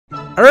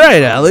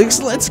Alright,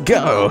 Alex, let's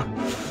go.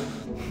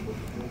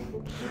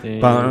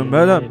 Alright,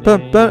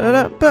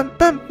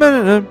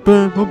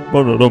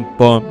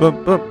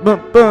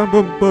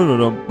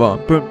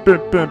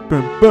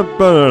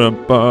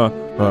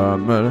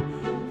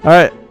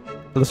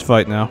 let's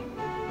fight now.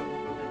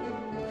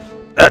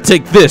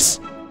 Take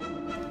this!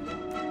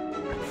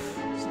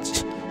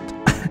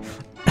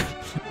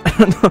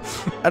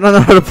 I don't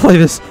know how to play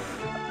this.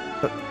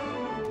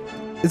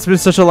 It's been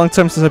such a long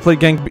time since I played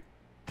Gang B.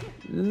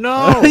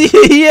 No!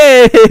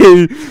 Yay!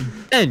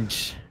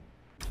 Bench!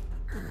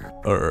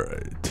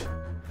 Alright.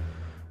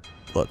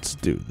 Let's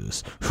do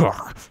this.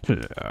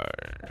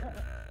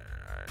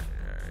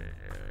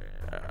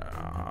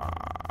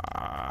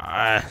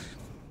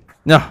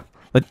 No!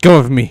 Let go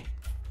of me!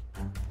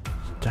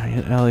 Dang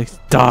it, Alex.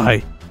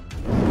 Die!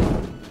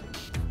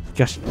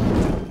 Gosh.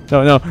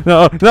 No, no, no,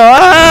 no!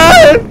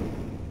 Ah!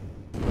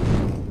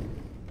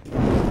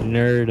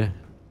 Nerd.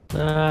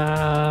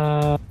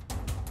 No.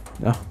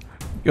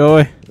 Go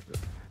away.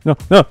 No,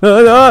 no,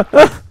 no, no!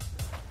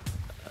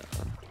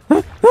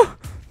 No!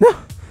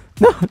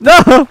 No!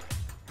 No!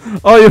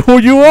 Oh, who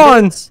you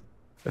want?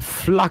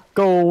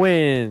 Flacco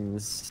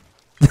wins.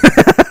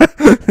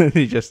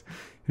 He just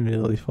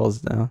immediately falls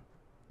down.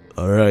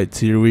 Alright,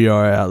 here we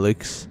are,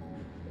 Alex.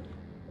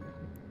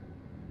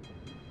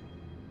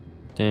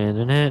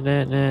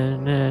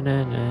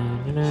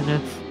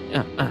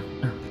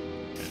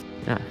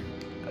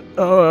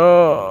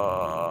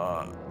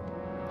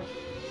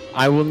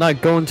 I will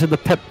not go into the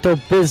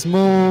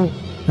Pepto-Bismol.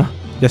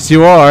 Yes,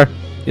 you are.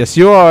 Yes,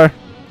 you are.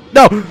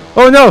 No!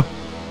 Oh, no!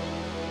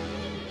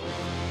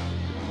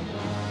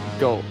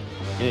 Go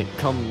and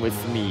come with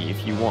me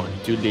if you want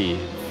to leave.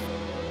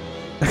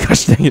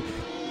 Gosh dang it.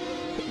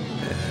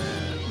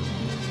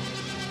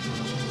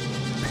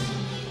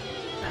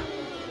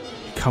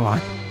 Come on.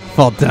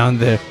 Fall down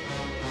there.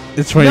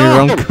 It's for your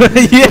own good.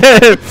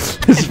 Yeah!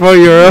 It's for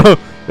your own.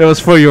 It was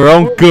for your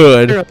own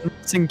good.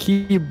 Missing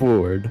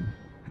keyboard.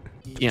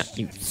 Yeah,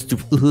 you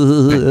stupid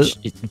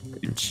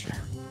bitch.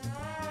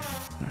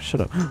 Oh,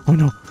 shut up. Oh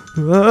no.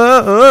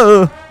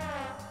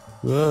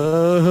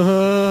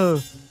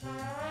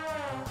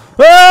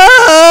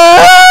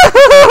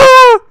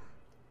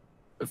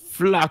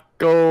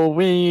 Flacco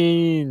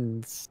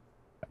wins.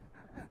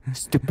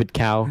 Stupid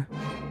cow.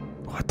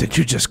 What did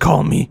you just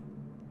call me?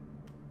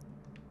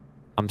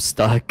 I'm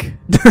stuck.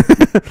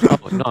 Oh,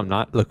 no, I'm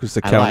not. Look who's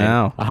the cow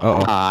now.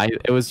 Uh-oh.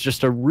 It was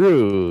just a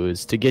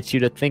ruse to get you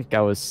to think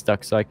I was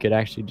stuck so I could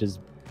actually just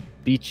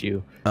beat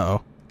you.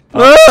 Uh-oh.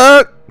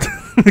 Oh.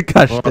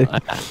 Gosh Well, dang.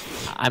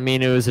 I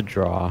mean, it was a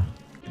draw.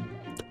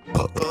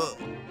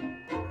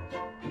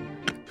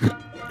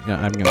 Yeah,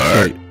 I'm gonna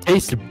kill you.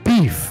 Taste of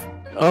beef.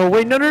 Oh,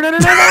 wait, no, no, no, no, no,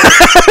 no!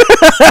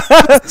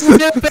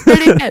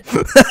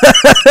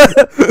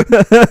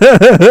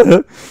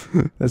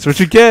 That's what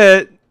you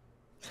get.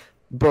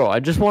 Bro, I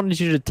just wanted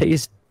you to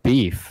taste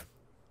beef.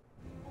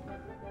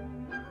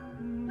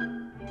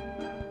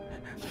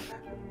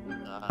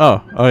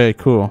 Oh, okay,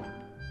 cool.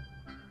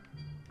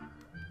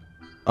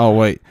 Oh,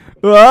 wait.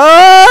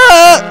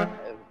 Ah!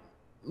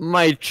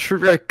 My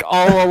trick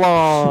all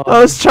along.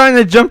 I was trying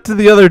to jump to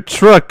the other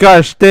truck.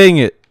 Gosh dang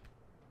it.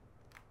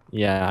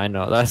 Yeah, I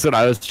know. That's what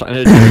I was trying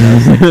to do. I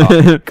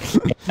was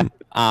like,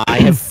 oh, I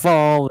have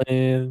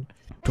fallen.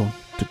 No.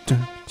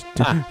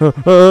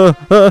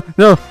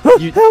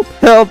 You- Help,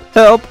 help,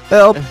 help,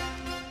 help. You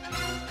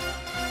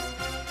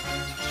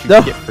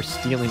No. get for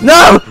stealing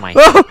No! my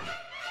Oh,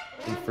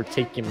 and for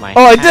taking my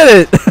I hat.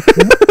 did it.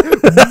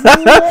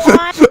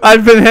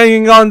 I've been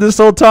hanging on this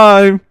whole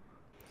time.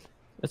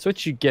 That's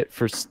what you get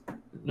for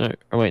no,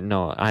 oh, wait,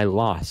 no, I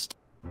lost.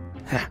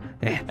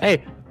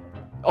 Hey.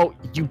 Oh,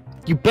 you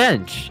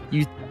bench.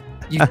 You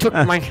took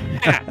my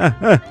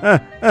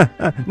hat.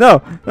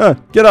 No,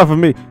 get off of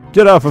me.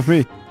 Get off of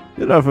me.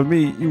 Get off of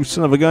me, you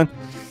son of a gun.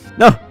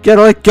 No,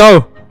 let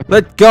go.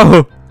 Let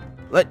go.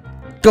 Let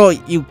go,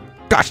 you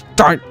gosh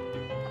darn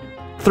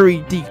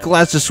 3D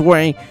glasses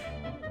wearing.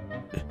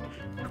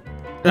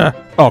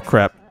 Oh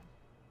crap.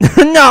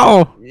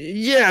 No!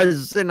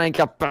 Yes, and I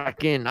got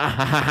back in.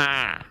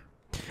 Dang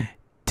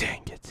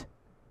it.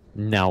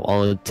 Now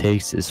all it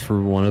takes is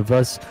for one of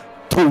us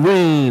to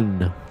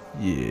win.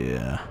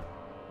 Yeah.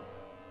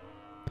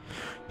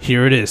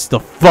 Here it is, the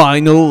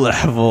final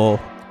level.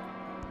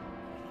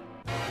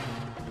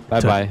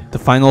 Bye-bye. The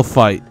final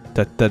fight.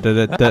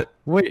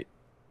 Wait.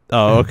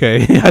 Oh,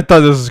 okay. I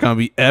thought this was gonna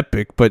be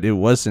epic, but it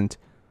wasn't.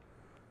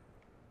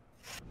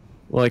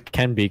 Well, it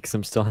can be because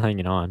I'm still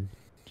hanging on.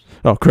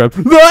 Oh crap!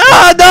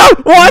 Ah, no!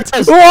 What?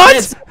 Yes, What?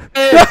 yes,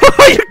 No,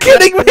 are you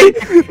kidding me?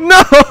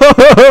 No!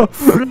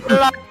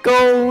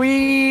 Flacco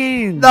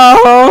wins!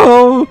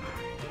 No!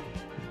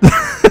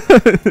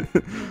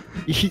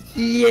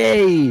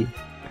 Yay!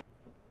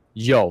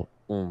 Yo!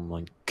 Oh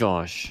my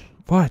gosh!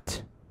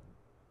 What?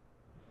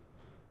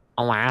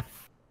 A laugh.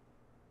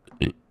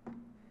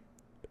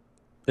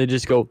 They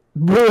just go.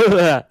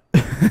 Bleh.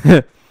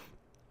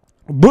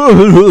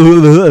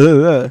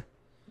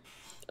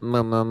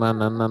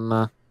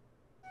 Mama.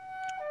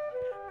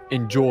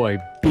 Enjoy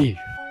beef.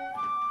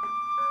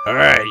 All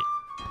right.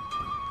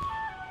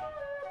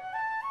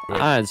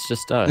 Ah, it's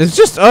just us. It's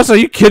just us. Are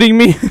you kidding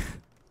me?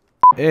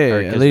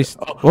 Hey, at least.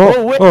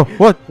 wait. What?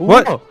 What?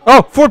 Whoa.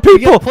 Oh, 4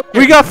 people. players.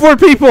 We got 4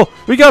 people.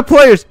 We got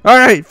players. All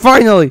right,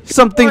 finally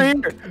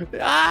something.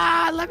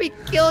 Let me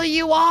kill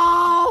you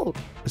all.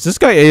 Is this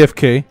guy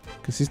AFK?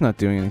 Because he's not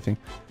doing anything.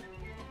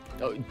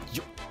 Oh,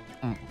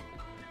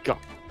 go.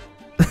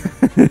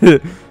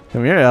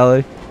 Come here,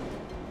 Allie.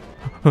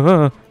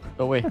 Oh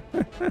wait.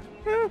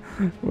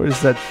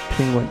 Where's that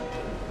penguin?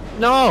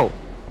 No.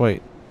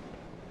 Wait.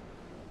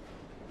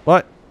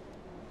 What?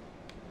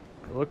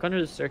 Look under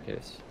the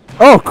staircase.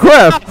 Oh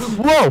crap!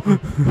 Whoa!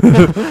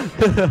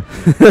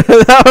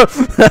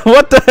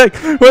 What the heck?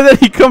 Where did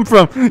he come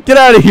from? Get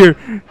out of here!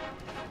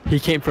 He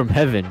came from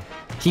heaven.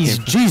 He's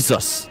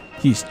Jesus.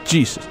 He's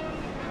Jesus.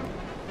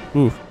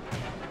 Oof.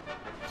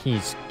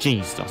 He's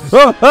Jesus.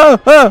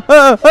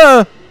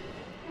 Oh.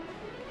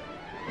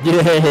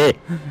 Yeah.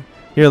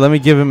 Here, let me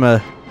give him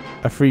a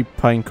free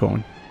pine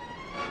cone.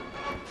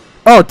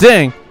 Oh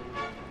dang!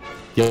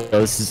 Yo,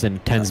 this is an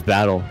intense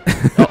battle.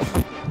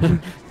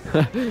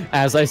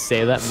 As I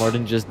say that,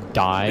 Morton just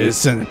dies.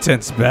 It's an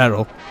intense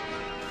battle.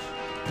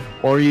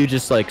 Or you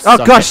just like. Oh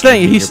suck gosh, at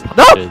dang it! aiming He's your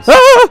punches.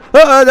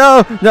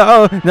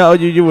 no!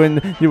 You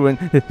win! You win!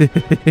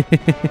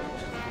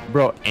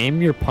 Bro,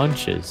 aim your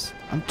punches.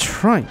 I'm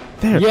trying.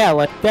 There. Yeah,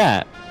 like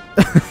that.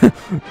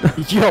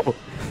 Yo,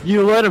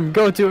 you let him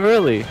go too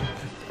early.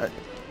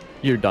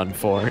 You're done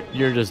for.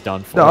 You're just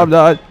done for. No, I'm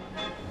not.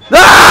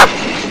 Ah!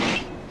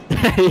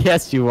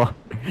 Yes, you are.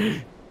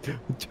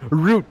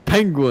 Root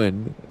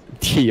Penguin.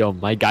 Yo,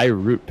 my guy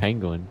Root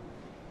Penguin.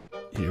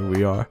 Here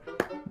we are,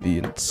 the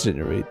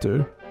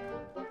incinerator.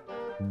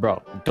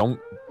 Bro, don't.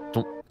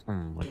 Oh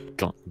my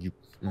god, you.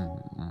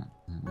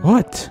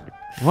 What?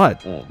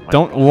 What? Oh my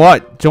Don't God.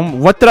 what? Don't,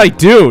 what did I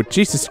do?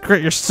 Jesus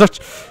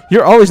Christ,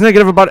 you're always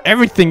negative about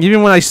everything,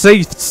 even when I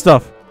say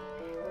stuff.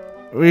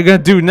 What are you gonna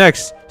do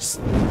next?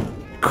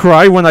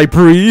 Cry when I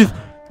breathe?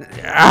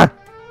 Ah!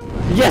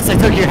 Yes, I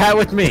took your hat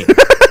with me.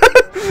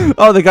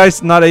 Oh, the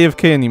guy's not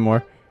AFK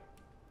anymore.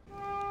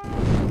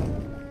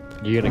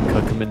 You gonna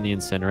cook him in the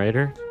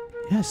incinerator?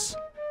 Yes.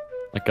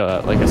 Like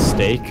a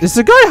steak? Is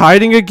the guy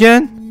hiding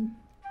again?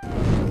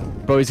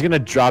 Bro, he's gonna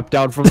drop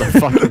down from the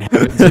fucking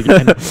heavens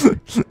again.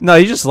 No,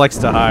 he just likes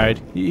to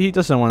hide. He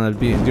doesn't want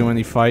to do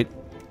any fight.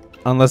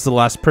 Unless the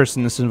last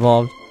person is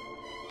involved.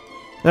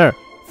 There.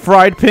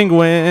 Fried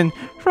penguin.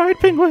 Fried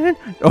penguin.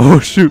 Oh,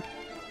 shoot.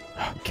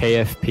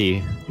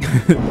 KFP.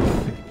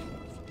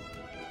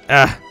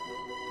 Ah.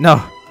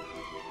 No.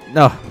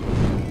 No.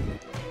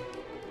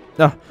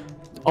 No.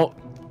 Oh.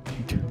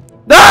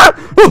 Ah!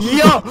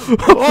 Yo!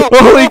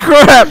 Holy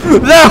crap!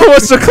 That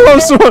was a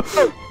close one!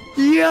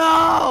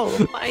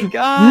 Yo! My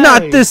God!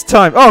 Not this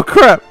time! Oh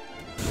crap!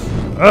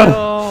 Ugh.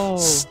 No!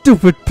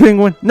 Stupid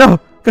penguin! No!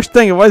 Gosh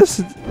dang it! Why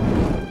this?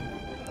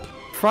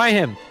 Fry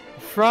him!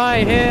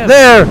 Fry him!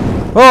 There!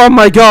 Oh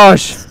my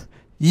gosh!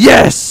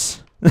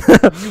 Yes!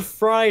 You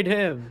fried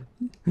him!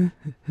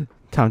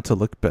 Time to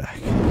look back.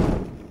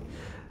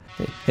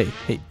 Hey,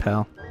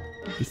 pal!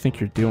 What do you think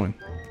you're doing?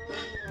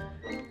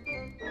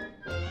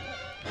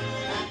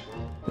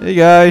 Hey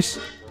guys!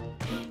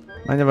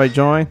 Mind if I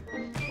join?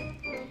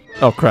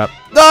 Oh crap!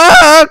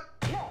 Ah!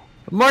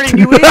 Martin,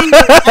 you idiot!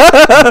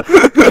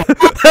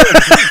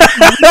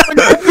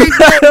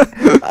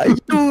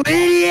 You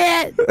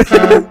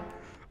idiot!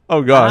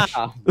 Oh gosh!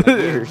 Ah, my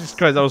ears. Jesus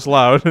Christ, that was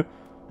loud.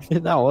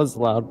 That was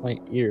loud. My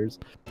ears.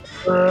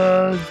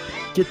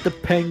 Get the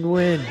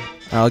penguin.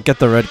 I'll get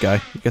the red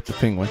guy. You get the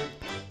penguin.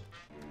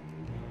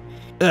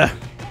 Ugh.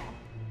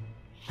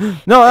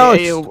 No,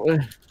 Alex!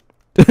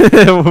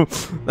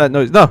 That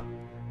noise. No.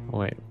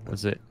 Wait,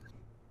 was it?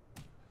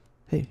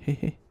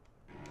 Hey.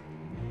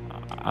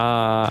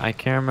 I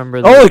can't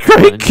remember. The Holy crap!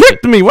 He button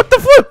kicked me. What the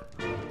flip?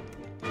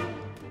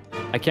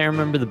 I can't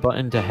remember the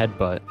button to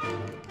headbutt.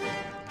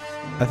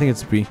 I think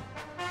it's B.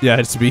 Yeah,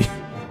 it's B.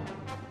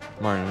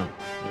 Martin,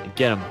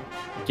 get him.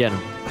 Get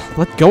him.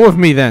 Let go of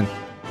me then.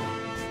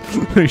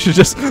 We should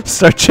just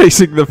start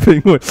chasing the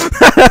penguin.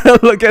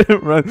 Look at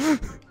him run.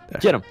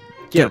 Get him.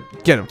 Get him.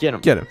 Get him.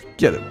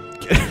 Get him.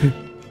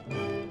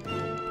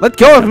 Let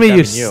go of me,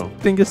 you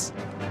Stabbing you. stingus.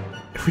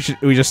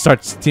 We just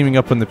start teaming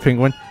up on the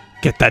penguin.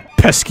 Get that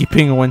pesky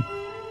penguin.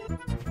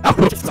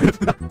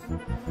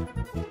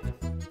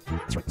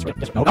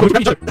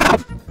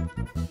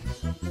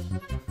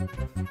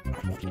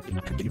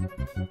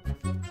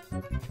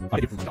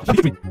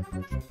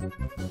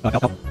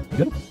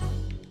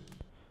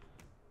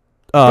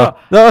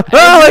 No,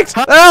 Alex!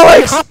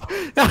 Alex!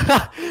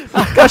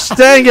 Gosh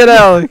dang it,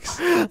 Alex!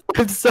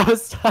 I'm so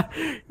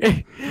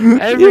sorry.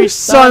 You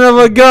son of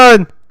a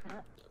gun!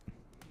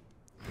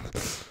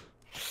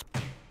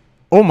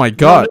 Oh my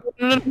god.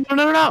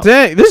 No.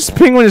 Dang, this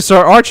penguin is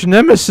our arch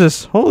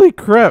nemesis. Holy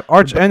crap,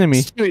 arch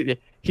enemy.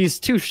 He's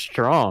too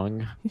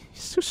strong.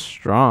 He's too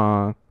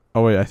strong.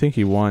 Oh wait, I think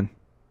he won.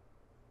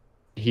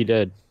 He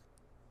did.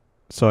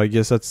 So I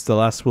guess that's the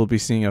last we'll be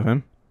seeing of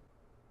him.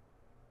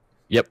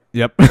 Yep.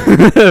 Yep.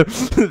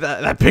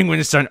 that penguin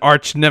is our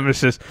arch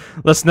nemesis.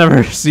 Let's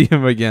never see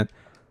him again.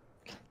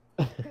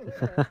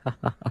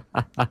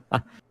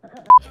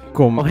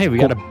 Cool. Oh, hey, we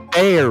got a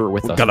bear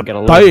with us. Got a we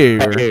got a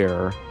bear.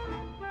 bear.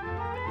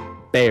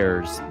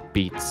 Bears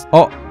beats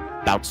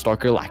Battlestar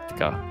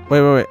Galactica.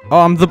 Wait.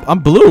 Oh, I'm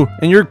blue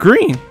and you're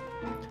green.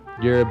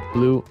 You're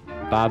blue.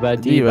 Baba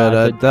dee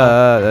No,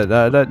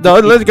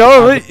 let's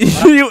go.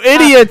 You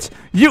idiot!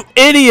 You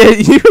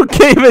idiot! You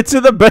gave it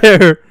to the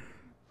bear.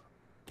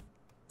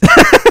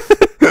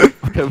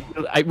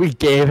 We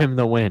gave him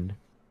the win.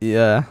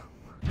 Yeah.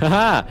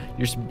 Haha!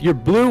 You're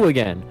blue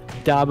again.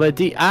 Daba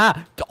dee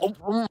Oh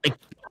my.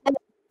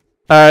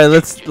 All right,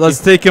 let's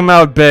take him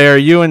out, bear.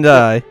 You and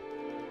I.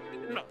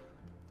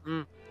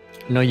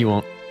 No, you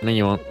won't. No,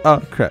 you won't.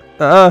 Oh crap!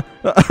 Oh,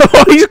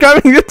 he's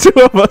grabbing the two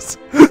of us.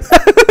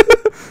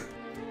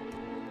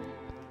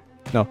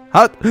 No,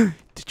 how did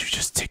you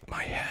just take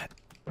my hat?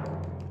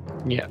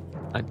 Yeah,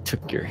 I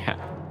took your hat.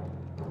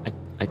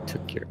 I'm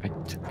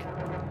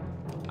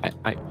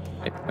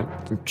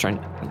trying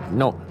to.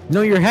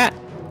 No, your hat.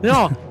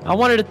 No, I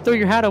wanted to throw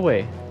your hat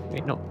away.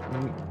 Wait, no.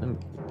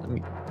 Let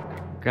me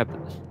grab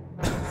this.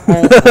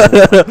 Oh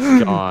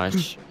my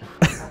gosh.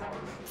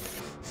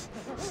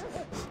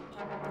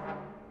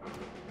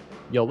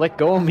 Yo, let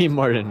go of me,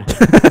 Martin.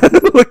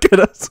 Look at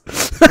us.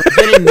 We're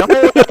getting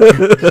nowhere.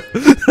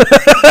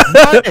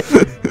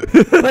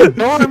 Let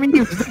go of me,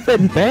 you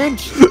stupid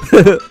bench.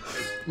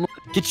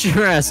 Get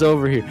your ass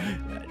over here.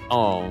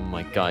 Oh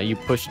my god, you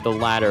pushed the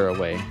ladder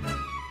away.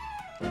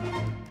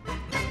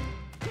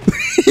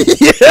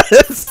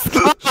 Yes.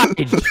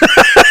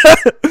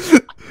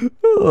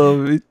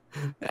 Oh,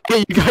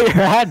 Hey, you got your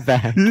hat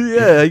back.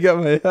 yeah, I got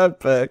my hat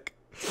back.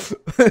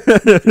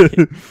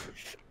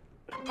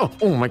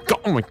 Oh my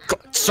god,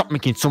 stop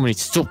making so many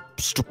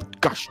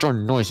stupid gosh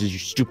darn noises, you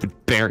stupid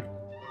bear.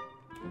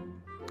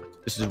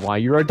 This is why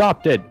you're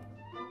adopted.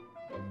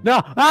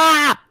 No!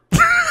 Ah!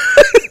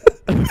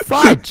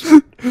 Fudge!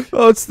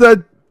 Oh, it's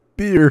that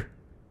beer.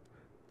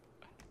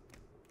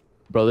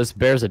 Bro, this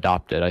bear's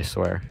adopted, I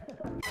swear.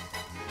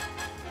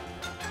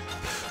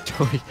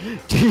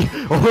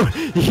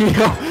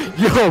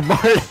 Yo,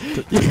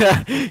 Martin!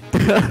 Yeah!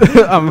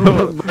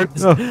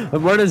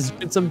 Martin's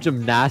doing some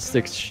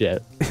gymnastics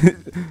shit.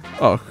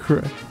 Oh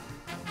crap.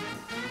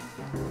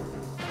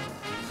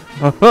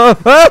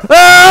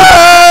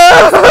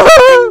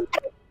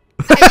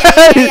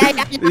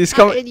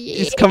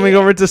 He's coming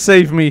over to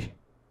save me.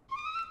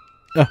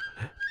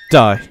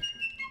 Die.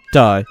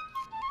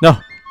 No,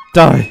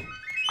 die.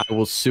 I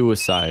will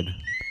suicide.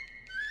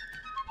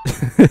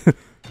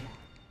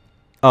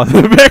 Oh,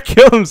 the bear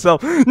killed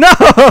himself. No!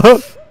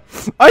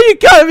 Are you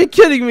gotta be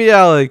kidding me,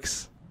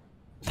 Alex?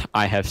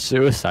 I have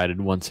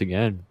suicided once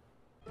again.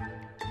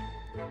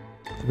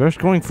 The bear's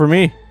going for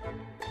me.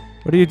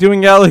 What are you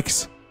doing,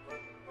 Alex?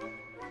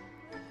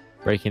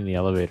 Breaking the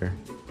elevator.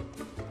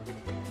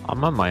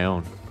 I'm on my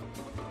own.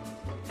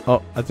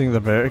 Oh, I think the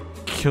bear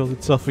killed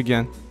itself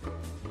again.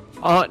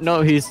 Oh,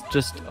 no, he's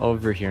just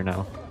over here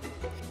now.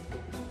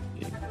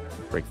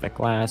 Break the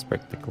glass,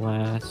 break the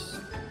glass.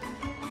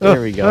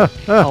 There we go.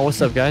 Oh,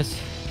 what's up, guys?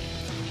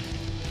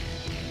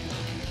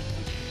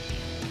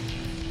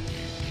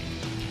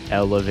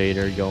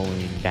 Elevator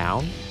going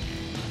down.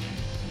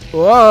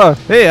 Whoa!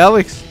 Hey,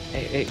 Alex.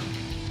 Hey.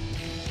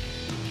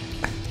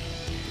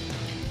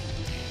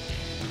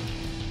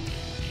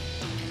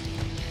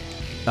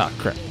 Ah,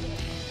 crap.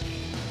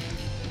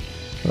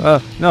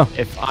 No.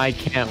 If I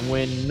can't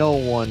win, no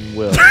one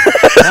will.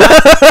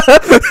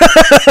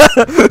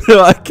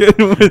 I can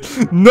win.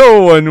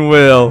 No one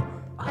will.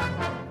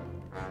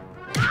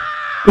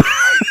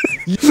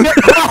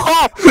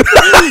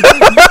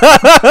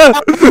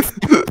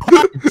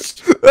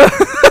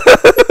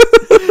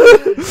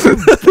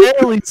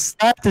 Barely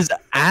slapped his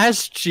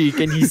ass cheek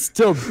and he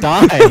still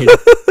died.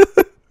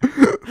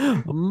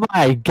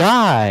 My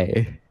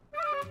guy.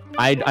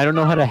 I don't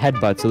know how to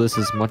headbutt, so this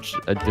is much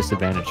a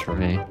disadvantage for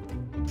me.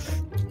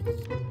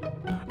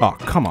 Oh,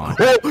 come on.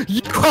 It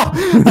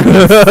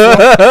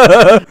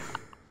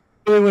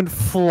went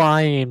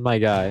flying, my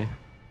guy.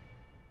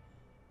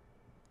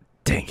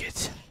 Dang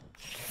it.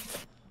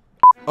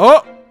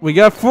 Oh, we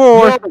got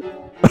 4.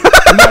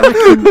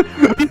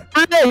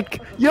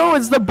 Rick! Yo,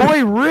 it's the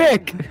boy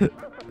Rick!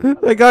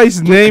 That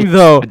guy's name,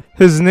 though.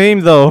 His name,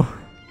 though.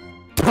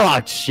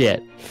 Oh,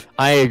 shit.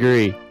 I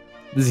agree.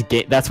 This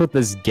game. That's what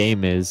this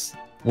game is.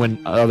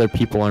 When other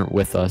people aren't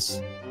with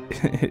us.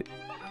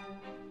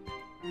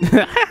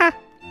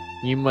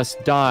 You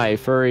must die,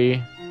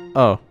 furry.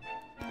 Oh,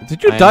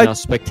 did you die?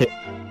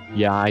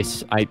 Yeah,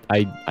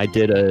 I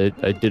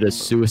did a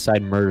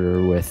suicide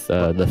murder with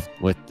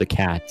the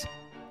cat.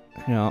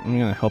 Yeah, I'm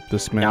gonna help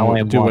this man. Now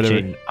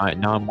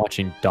now I'm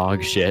watching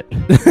dog shit.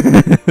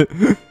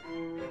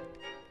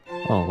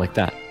 Oh, like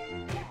that.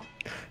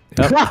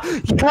 Yep.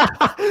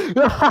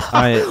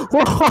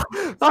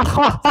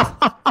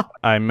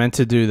 I meant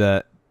to do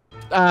that.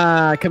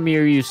 Come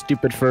here, you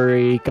stupid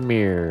furry. Come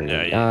here.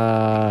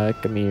 Yeah.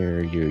 Come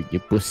here, you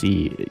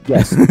pussy.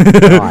 Yes.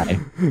 Die.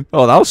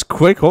 Oh, that was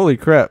quick. Holy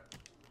crap.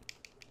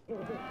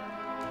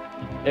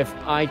 If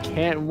I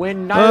can't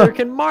win, neither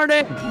can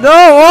Martin. No,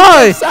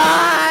 why?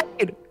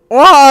 Side.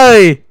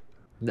 Why?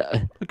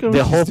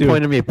 The whole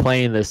point of me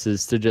playing this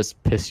is to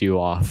just piss you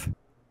off.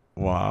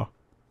 Wow.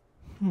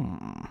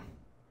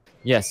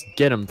 Yes,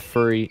 get him,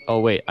 furry. Oh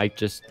wait, I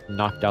just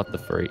knocked out the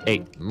furry.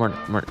 Hey, Martin,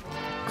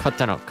 cut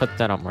that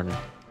out, Martin.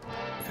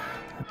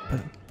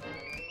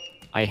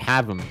 I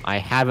have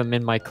him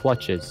in my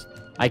clutches.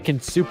 I can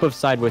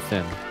superside with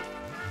him.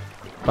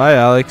 Bye,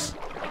 Alex.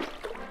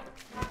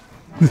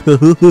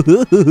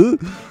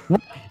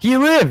 He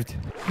lived.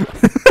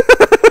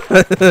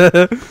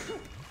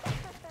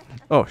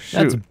 Oh shoot.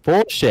 That's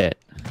bullshit.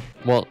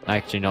 Well,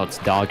 actually, no, it's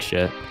dog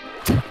shit.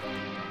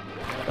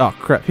 Oh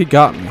crap, he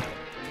got me.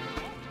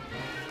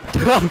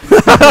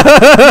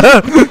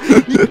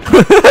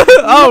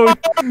 Oh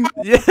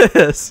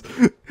yes.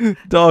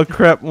 Dog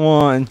crap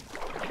won.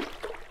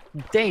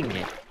 Dang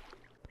it.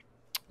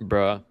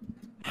 Bruh.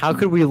 How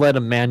could we let a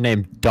man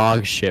named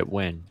Dog Shit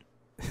win?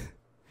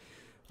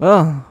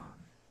 Well,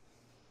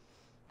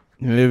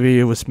 maybe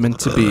it was meant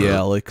to be,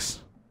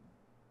 Alex.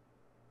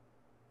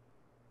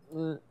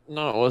 No,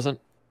 it wasn't.